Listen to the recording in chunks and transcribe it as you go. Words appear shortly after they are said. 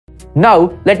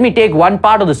Now, let me take one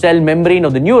part of the cell membrane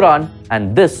of the neuron,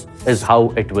 and this is how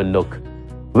it will look.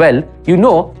 Well, you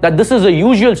know that this is a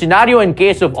usual scenario in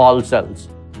case of all cells.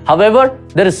 However,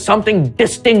 there is something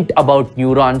distinct about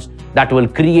neurons that will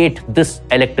create this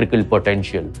electrical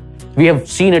potential. We have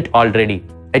seen it already.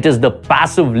 It is the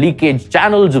passive leakage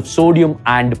channels of sodium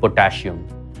and potassium.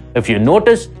 If you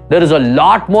notice, there is a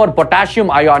lot more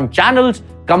potassium ion channels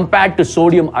compared to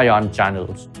sodium ion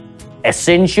channels.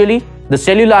 Essentially, the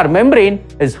cellular membrane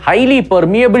is highly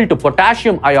permeable to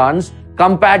potassium ions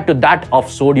compared to that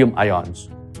of sodium ions.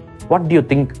 What do you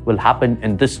think will happen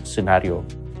in this scenario?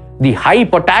 The high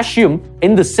potassium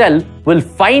in the cell will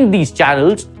find these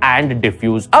channels and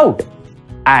diffuse out.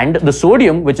 And the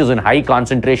sodium, which is in high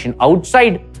concentration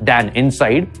outside than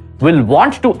inside, will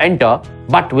want to enter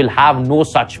but will have no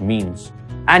such means.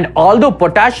 And although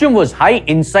potassium was high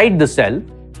inside the cell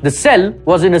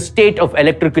was in a state of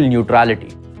electrical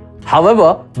neutrality.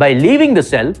 However, by leaving the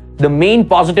cell, the main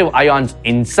positive ions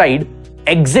inside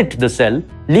exit the cell,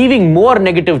 leaving more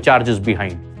negative charges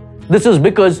behind. This is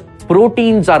because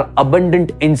proteins are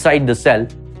abundant inside the cell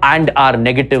and are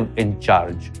negative in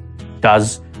charge.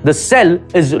 Thus, the cell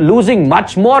is losing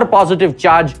much more positive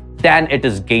charge than it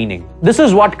is gaining. This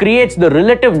is what creates the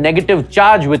relative negative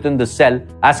charge within the cell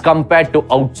as compared to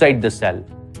outside the cell.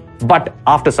 But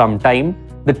after some time,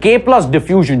 the K+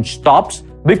 diffusion stops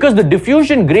because the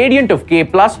diffusion gradient of K+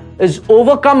 is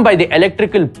overcome by the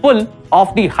electrical pull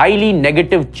of the highly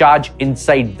negative charge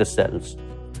inside the cells.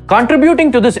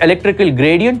 Contributing to this electrical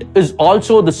gradient is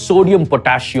also the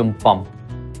sodium-potassium pump.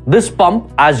 This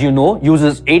pump, as you know,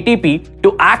 uses ATP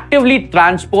to actively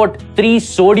transport 3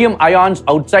 sodium ions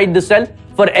outside the cell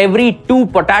for every 2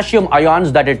 potassium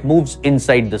ions that it moves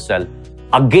inside the cell,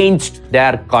 against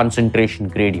their concentration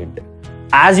gradient.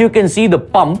 As you can see, the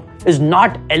pump is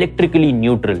not electrically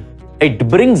neutral. It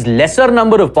brings lesser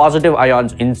number of positive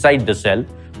ions inside the cell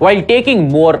while taking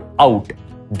more out,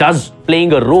 thus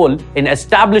playing a role in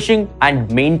establishing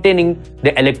and maintaining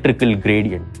the electrical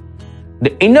gradient.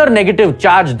 The inner negative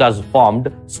charge thus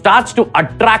formed starts to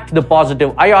attract the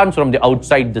positive ions from the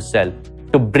outside the cell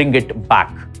to bring it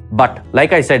back. But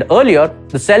like I said earlier,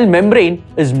 the cell membrane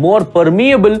is more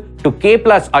permeable to K+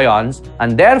 ions,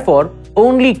 and therefore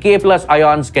only K+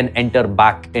 ions can enter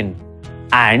back in.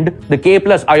 And the K+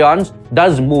 ions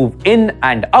does move in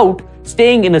and out,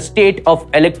 staying in a state of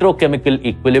electrochemical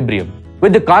equilibrium,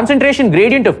 with the concentration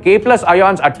gradient of K+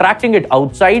 ions attracting it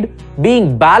outside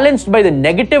being balanced by the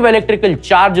negative electrical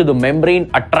charge of the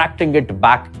membrane attracting it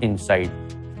back inside.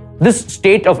 This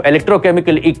state of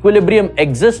electrochemical equilibrium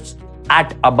exists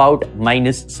at about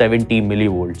 -70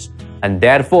 millivolts, and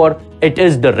therefore it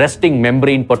is the resting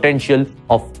membrane potential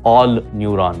of all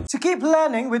neurons. To keep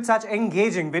learning with such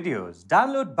engaging videos,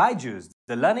 download BYJU'S,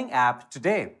 the learning app,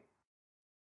 today.